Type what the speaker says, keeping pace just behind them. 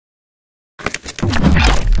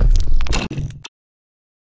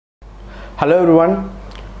Hello everyone,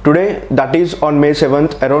 today that is on May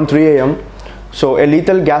 7th around 3 am. So a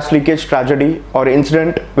lethal gas leakage tragedy or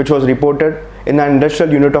incident which was reported in the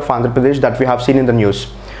industrial unit of Andhra Pradesh that we have seen in the news.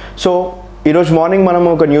 So ఈరోజు morning మనం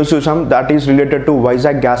ఒక news చూసాం that is related to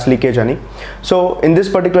Vizag gas leakage ani. So in this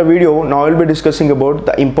particular video now I will be discussing about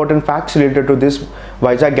the important facts related to this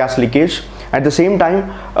Vizag gas leakage. At the same time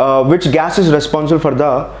which gas is responsible for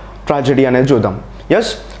the tragedy అనేది చూద్దాం. Yes,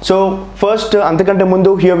 so first అంతకంటే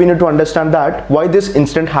ముందు here we need to understand that why this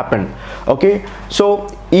incident happened. Okay, so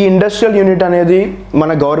ఈ industrial unit అనేది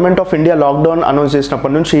మన government of India lockdown announce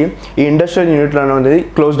చేసినప్పటి నుంచి ఈ ఇండస్ట్రియల్ యూనిట్ అనేది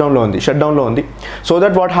క్లోజ్ డౌన్లో ఉంది, షట్ డౌన్లో ఉంది. So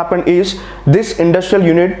that what happened is this industrial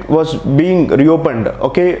unit was being రీఓపెన్డ్.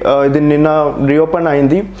 Okay, ఇది నిన్న రీఓపెన్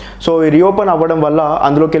అయింది. సో ఈ రీఓపెన్ అవ్వడం వల్ల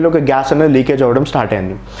అందులోకి వెళ్ళి ఒక గ్యాస్ అనేది లీకేజ్ అవ్వడం స్టార్ట్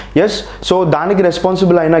అయింది. ఎస్, సో దానికి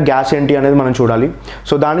రెస్పాన్సిబుల్ అయిన గ్యాస్ ఏంటి అనేది మనం చూడాలి.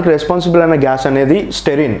 సో దానికి రెస్పాన్సిబుల్ అయిన గ్యాస్ అనేది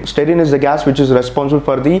styrene. Styrene is the gas which is responsible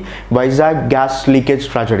for the Vizag gas leakage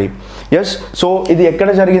tragedy. Yes, so ఇది ఎక్కడ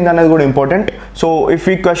జరిగింది అనేది కూడా important. So if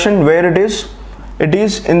we question where it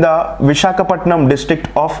is in the Visakhapatnam district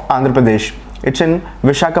of Andhra Pradesh. It's in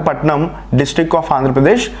Visakhapatnam district of Andhra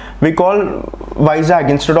Pradesh. We call Vizag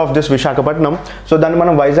instead of this Visakhapatnam. So దాన్ని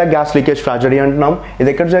మనం Vizag gas leakage tragedy అంటున్నాం. ఇది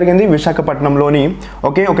ఎక్కడ జరిగింది? విశాఖపట్నంలోని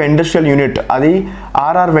okay ఒక industrial unit, అది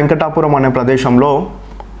RR Venkatapuram అనే ప్రదేశంలో,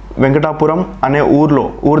 వెంకటాపురం అనే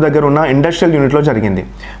ఊరు దగ్గర ఉన్న ఇండస్ట్రియల్ యూనిట్లో జరిగింది.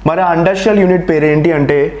 మరి ఆ ఇండస్ట్రియల్ యూనిట్ పేరు ఏంటి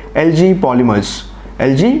అంటే LG Polymers.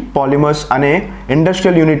 LG Polymers అనే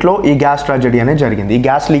ఇండస్ట్రియల్ యూనిట్లో ఈ గ్యాస్ ట్రాజడీ అనేది జరిగింది, ఈ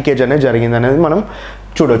గ్యాస్ లీకేజ్ అనేది జరిగింది అనేది మనం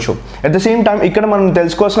చూడొచ్చు. అట్ ద సేమ్ టైం ఇక్కడ మనం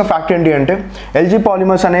తెలుసుకోవాల్సిన ఫ్యాక్ట్ ఏంటి అంటే LG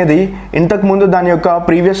Polymers అనేది ఇంతకుముందు దాని యొక్క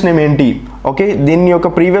ప్రీవియస్ నేమ్ ఏంటి? ఓకే, దీని యొక్క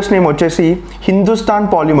ప్రీవియస్ నేమ్ వచ్చేసి హిందుస్థాన్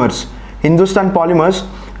పాలిమర్స్.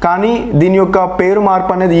 కానీ దీని యొక్క పేరు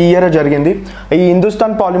మార్పు అనేది ఈ ఇయర్ జరిగింది. ఈ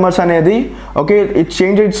హిందుస్థాన్ పాలిమర్స్ అనేది okay it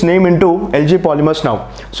change its name into LG Polymers now.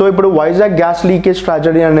 So ఇప్పుడు వైజాగ్ గ్యాస్ లీకేజ్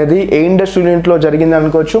ట్రాజడీ అనేది ఏ ఇండస్ట్రియల్ యూనిట్లో జరిగింది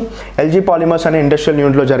అనుకోవచ్చు? LG Polymers అనే ఇండస్ట్రియల్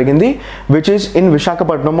యూనిట్లో జరిగింది, which is in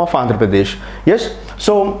Visakhapatnam of Andhra Pradesh. Yes,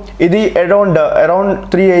 so ఇది అరౌండ్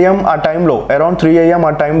 3 AM ఆ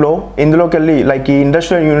టైంలో ఇందులోకి వెళ్ళి లైక్ ఈ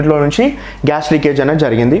ఇండస్ట్రియల్ యూనిట్లో నుంచి గ్యాస్ లీకేజ్ అనేది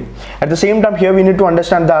జరిగింది. At the same time here we need to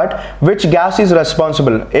understand that which gas is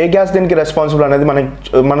responsible, A gas దీనికి రెస్పాన్సిబుల్ అనేది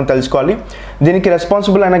మనం తెలుసుకోవాలి. దీనికి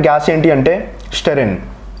రెస్పాన్సిబుల్ అయిన గ్యాస్ ఏంటి అంటే styrene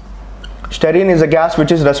is a gas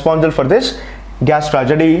which is responsible for this gas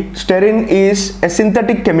tragedy. Styrene is a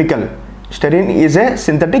synthetic chemical.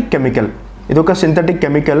 ఇది ఒక synthetic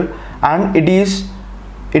chemical and it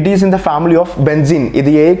is in the family of benzene.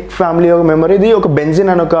 ఇది ఏ ఫ్యామిలీ ఆఫ్ మెంబర్? ఇది ఒక benzene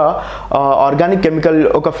అని ఒక organic chemical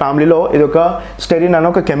ఒక ఫ్యామిలీలో ఇది ఒక స్టెరిన్ అని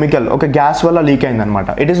ఒక కెమికల్ ఒక గ్యాస్ వల్ల లీక్ అయింది అనమాట.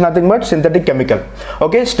 It is nothing but synthetic chemical.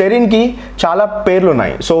 Okay, స్టెరిన్కి చాలా పేర్లు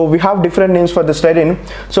ఉన్నాయి. So we have different names for the styrene.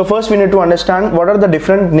 So first we need to understand what are the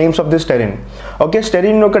different names of the styrene. Okay,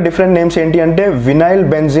 styrene యొక్క different names ఏంటి అంటే vinyl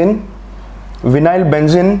benzene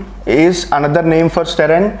is another name for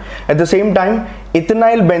styrene. At the same time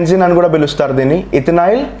ethynyl benzene అని కూడా పిలుస్తారు దీన్ని,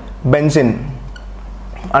 ethynyl benzene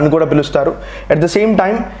అని కూడా పిలుస్తారు. At the same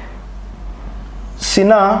time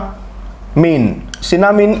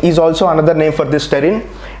cinamine is also another name for this styrene.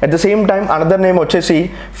 At the same time another name వచ్చేసి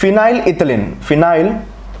phenyl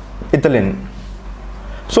ethylene.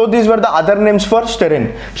 So these were the other names for styrene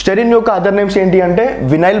యొక్క other names ఏంటి అంటే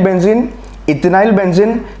vinyl benzene, ఇథినైల్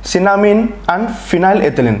benzene, cinnamon and phenyl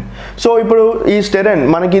ethylene. So ఇప్పుడు ఈ styrene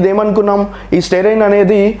మనకి ఇదేమనుకున్నాం, ఈ styrene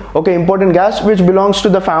అనేది ఒక important gas which belongs to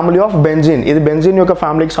the family of benzene. ఇది బెంజిన్ యొక్క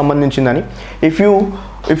ఫ్యామిలీకి సంబంధించిందని. If you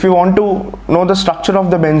want to know the structure of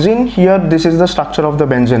the benzene, here this is the structure of the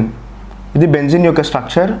benzene. ఇది బెంజిన్ యొక్క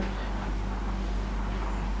structure.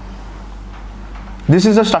 This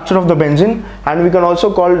is the structure of the benzene and we can also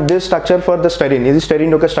call this structure for the styrene. ఇది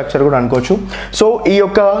styrene యొక్క structure కూడా అనుకోవచ్చు. So ఈ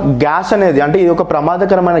యొక్క gas అనేది అంటే ఇది ఒక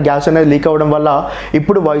ప్రమాదకరమైన గ్యాస్ అనేది లీక్ అవ్వడం వల్ల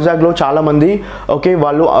ఇప్పుడు వైజాగ్లో చాలామంది ఓకే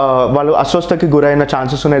వాళ్ళు అస్వస్థకి గురైన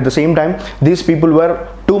ఛాన్సెస్ ఉన్నాయి. At the same time these people were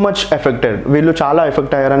too much affected, వీళ్ళు చాలా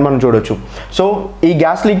ఎఫెక్ట్ అయ్యారని మనం చూడొచ్చు. సో ఈ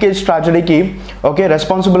గ్యాస్ లీకేజ్ ట్రాజడీకి ఓకే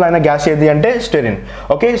రెస్పాన్సిబుల్ అయిన గ్యాస్ ఏది అంటే స్టెరిన్.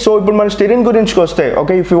 ఓకే, సో ఇప్పుడు మన స్టెరిన్ గురించి వస్తే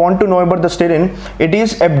okay if you want to know about the styrene, it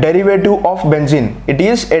is a derivative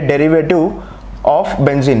of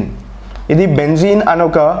benzene. ఇది బెంజిన్ అని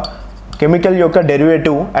ఒక కెమికల్ యొక్క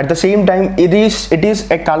derivative. At the same time it is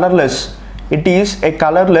a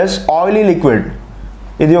colourless oily liquid.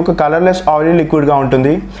 ఇది ఒక కలర్లెస్ ఆయిలీ లిక్విడ్గా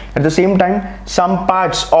ఉంటుంది. At the same time some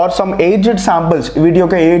parts are some aged samples, వీటి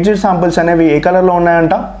యొక్క aged samples అనేవి ఏ కలర్లో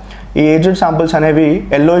ఉన్నాయంట? ఈ ఏజ్డ్ శాంపిల్స్ అనేవి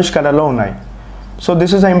ఎల్లోయిష్ కలర్లో ఉన్నాయి. So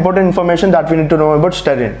this is a important information that we need to know about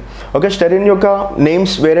styrene. Okay, styrene యొక్క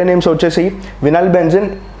నేమ్స్ వేరే నేమ్స్ వచ్చేసి vinyl benzene,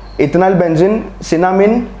 ethanol benzene,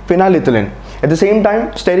 cinnamon, phenol ethylene. At the same time,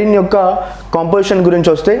 styrene యొక్క composition గురించి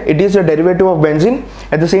వస్తే it is a derivative of benzene.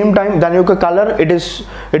 At the same time దాని యొక్క colour it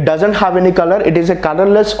doesn't have any colour, it is a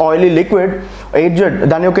colourless oily liquid. Aged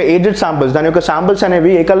దాని యొక్క aged samples, దాని యొక్క samples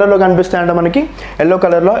అనేవి ఏ కలర్లో కనిపిస్తాయి అంటే మనకి ఎల్లో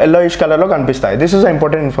కలర్లో, ఎల్లోయిష్ కలర్లో కనిపిస్తాయి. This is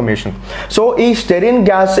important information. So ఈ స్టెరిన్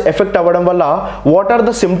గ్యాస్ ఎఫెక్ట్ అవ్వడం వల్ల what are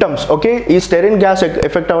the symptoms? Okay, ఈ స్టెరిన్ గ్యాస్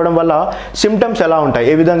ఎఫెక్ట్ అవ్వడం వల్ల సిమ్టమ్స్ ఎలా ఉంటాయి,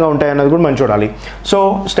 ఏ విధంగా ఉంటాయి అన్నది కూడా మనం చూడాలి. సో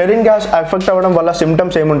స్టెరిన్ గ్యాస్ ఎఫెక్ట్ అవ్వడం వల్ల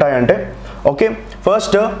సిమ్టమ్స్ ఏముంటాయి అంటే, ఓకే,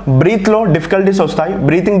 ఫస్ట్ బ్రీత్లో డిఫికల్టీస్ వస్తాయి.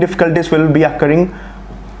 Breathing difficulties will be occurring.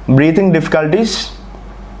 Breathing difficulties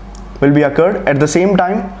will be occurred. At the same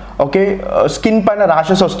time okay, skin పైన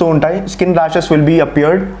ర్యాషెస్ వస్తూ ఉంటాయి. Skin rashes will be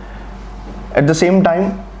appeared. At the same time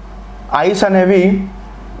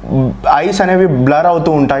ice అనేవి blur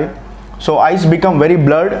అవుతూ ఉంటాయి. So ice become very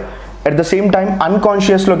blurred. At the same time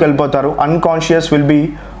అన్కాన్షియస్లోకి వెళ్ళిపోతారు. Unconscious will be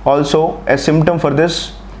also a symptom for this.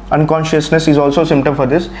 Unconsciousness is also a symptom for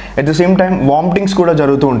this. At the same time vomitings kuda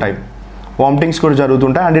jarugutu untayi.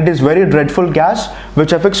 And it is very dreadful gas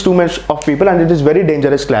which affects too much of people and it is very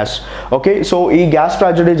dangerous gas. Okay, so ee gas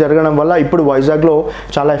tragedy jaragadam valla ippudu Vizag lo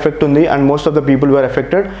chala effect undi and most of the people were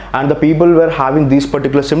affected and the people were having these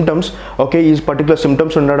particular symptoms. Okay, these particular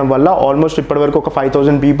symptoms undadam valla almost ippadi varaku oka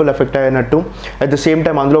 5000 people affect ayanattu. At the same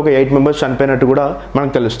time అందులో ఒక 8 members చనిపోయినట్టు కూడా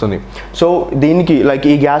మనకు తెలుస్తుంది. So దీనికి like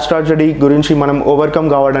ఈ gas tragedy గురించి మనం overcome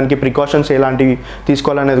కావడానికి ప్రికాషన్స్ ఎలాంటివి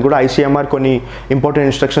తీసుకోవాలనేది కూడా ICMR కొన్ని ఇంపార్టెంట్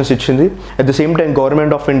ఇన్స్ట్రక్షన్స్ ఇచ్చింది. At the same time,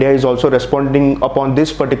 Government of India is also responding upon this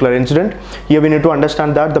particular incident. Here we need to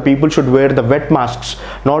understand that the people should wear the wet masks,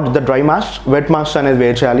 not the dry masks. Wet masks are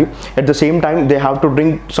wear chali. At the same time, they have to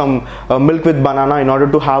drink some milk with banana in order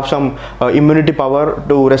to have some immunity power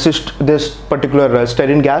to resist this particular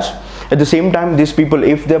styrene gas. At the same time, these people,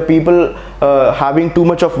 if the people having too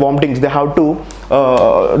much of vomitings, they have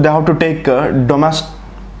to take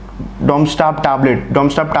డోమ్స్టాప్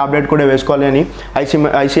tablet కూడా వేసుకోవాలి అని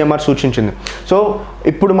ICMR సూచించింది. So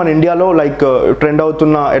ఇప్పుడు మన ఇండియాలో like trend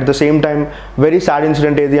అవుతున్న at the same time very sad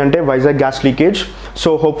incident ఏది అంటే Vizag gas leakage. So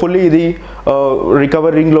hopefully ఇది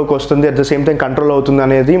రికవరింగ్లోకి వస్తుంది, at the same time control అవుతుంది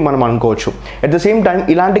అనేది మనం అనుకోవచ్చు. అట్ ద సేమ్ టైం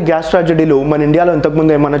ఇలాంటి గ్యాస్ ట్రాజడీలు మన ఇండియాలో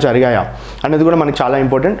ఇంతకుముందు ఏమైనా జరిగాయా అనేది కూడా మనకి చాలా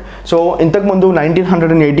ఇంపార్టెంట్. సో ఇంతకుముందు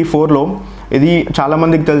 1984లో ఇది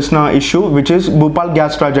చాలామందికి తెలిసిన issue which is Bhupal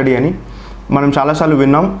gas tragedy అని మనం చాలాసార్లు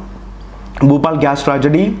విన్నాం. Bhopal gas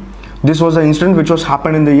tragedy. This was an incident which was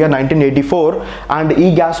happened in the year 1984 and ee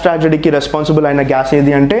gas tragedy ki responsible aina gas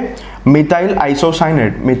edi ante methyl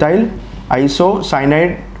isocyanide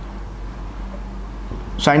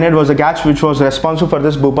was a gas which was responsible for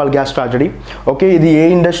this Bhopal gas tragedy. Okay, idi A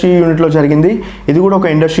industry unit లో జరిగింది? ఇది కూడా ఒక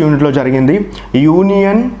industry unit లో జరిగింది.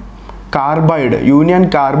 Union carbide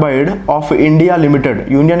of India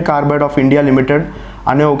limited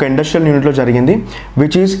అనే ఒక industrial యూనిట్లో జరిగింది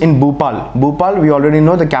which is in Bhupal. We already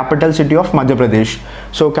know the capital city of Madhya Pradesh.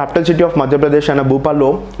 So capital city of Madhya Pradesh అనే భూపాల్లో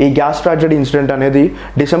ఈ గ్యాస్ ట్రాజడీ ఇన్సిడెంట్ అనేది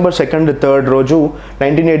December 2nd, 3rd రోజు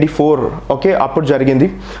 1984 ఓకే అప్పుడు జరిగింది.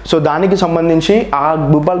 సో దానికి సంబంధించి ఆ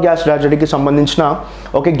భూపాల్ గ్యాస్ ట్రాజడీకి సంబంధించిన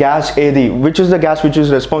ఒక గ్యాస్ ఏది which is the gas which is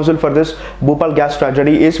responsible for this Bhupal gas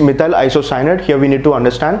tragedy is methyl isocyanide. Here we need to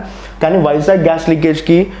understand. కానీ వైజాగ్ గ్యాస్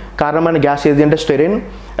లీకేజ్కి కారణమైన గ్యాస్ ఏది అంటే styrene.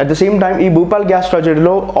 At the same time, ఈ భూపాల్ గ్యాస్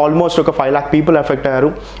ట్రాజడీలో ఆల్మోస్ట్ ఒక 5 lakh people affect అయ్యారు.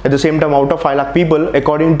 At the same time, out of 5 lakh people,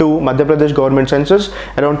 according to Madhya Pradesh government census,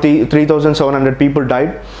 around 3,700 people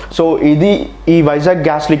died. So ఇది ఈ Vizag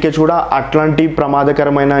gas leakage కూడా అట్లాంటి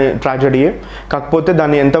ప్రమాదకరమైన ట్రాజడీయే. కాకపోతే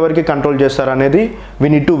దాన్ని ఎంతవరకు కంట్రోల్ చేస్తారు అనేది we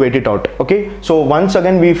need to wait it out. Okay, so once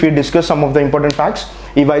again we discuss some of the important facts.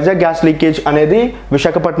 ఈ వైజాగ్ గ్యాస్ లీకేజ్ అనేది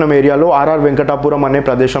విశాఖపట్నం ఏరియాలో RR వెంకటాపురం అనే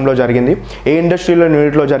ప్రదేశంలో జరిగింది. ఏ ఇండస్ట్రియల్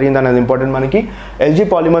యూనిట్లో జరిగింది అనేది ఇంపార్టెంట్ మనకి. LG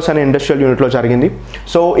Polymers అనే ఇండస్ట్రియల్ యూనిట్లో జరిగింది.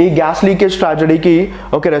 సో ఈ గ్యాస్ లీకేజ్ ట్రాజడీకి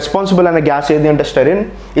ఒక రెస్పాన్సిబుల్ అనే గ్యాస్ ఏది అంటే స్టెరిన్.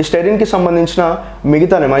 ఈ స్టెరిన్కి సంబంధించిన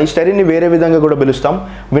మిగతానే ఈ స్టెరిన్ని వేరే విధంగా కూడా పిలుస్తాం.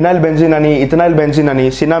 వినైల్ బెంజిన్ అని, ఇథనాల్ బెంజిన్ అని,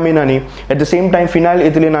 సినామిన్ అని, at the same time phenyl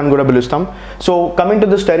ethylene అని కూడా పిలుస్తాం. So coming to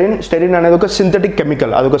the styrene అనేది ఒక సింథటిక్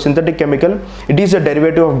కెమికల్. అదొక synthetic chemical. It is a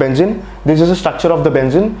derivative of benzene. This is a structure of the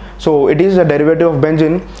benzene. So it is a derivative of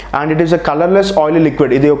benzene and it is a colorless oily liquid.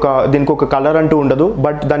 దీనికి ఒక colour అంటూ ఉండదు,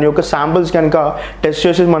 but దాని యొక్క samples కనుక test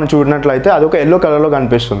చేసి మనం చూడినట్లయితే అది ఒక ఎల్లో కలర్లో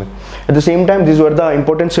కనిపిస్తుంది. At the same time, these were the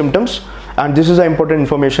important symptoms and this is the important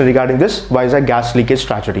information regarding this Vizag gas leakage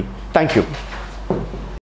tragedy. Thank you.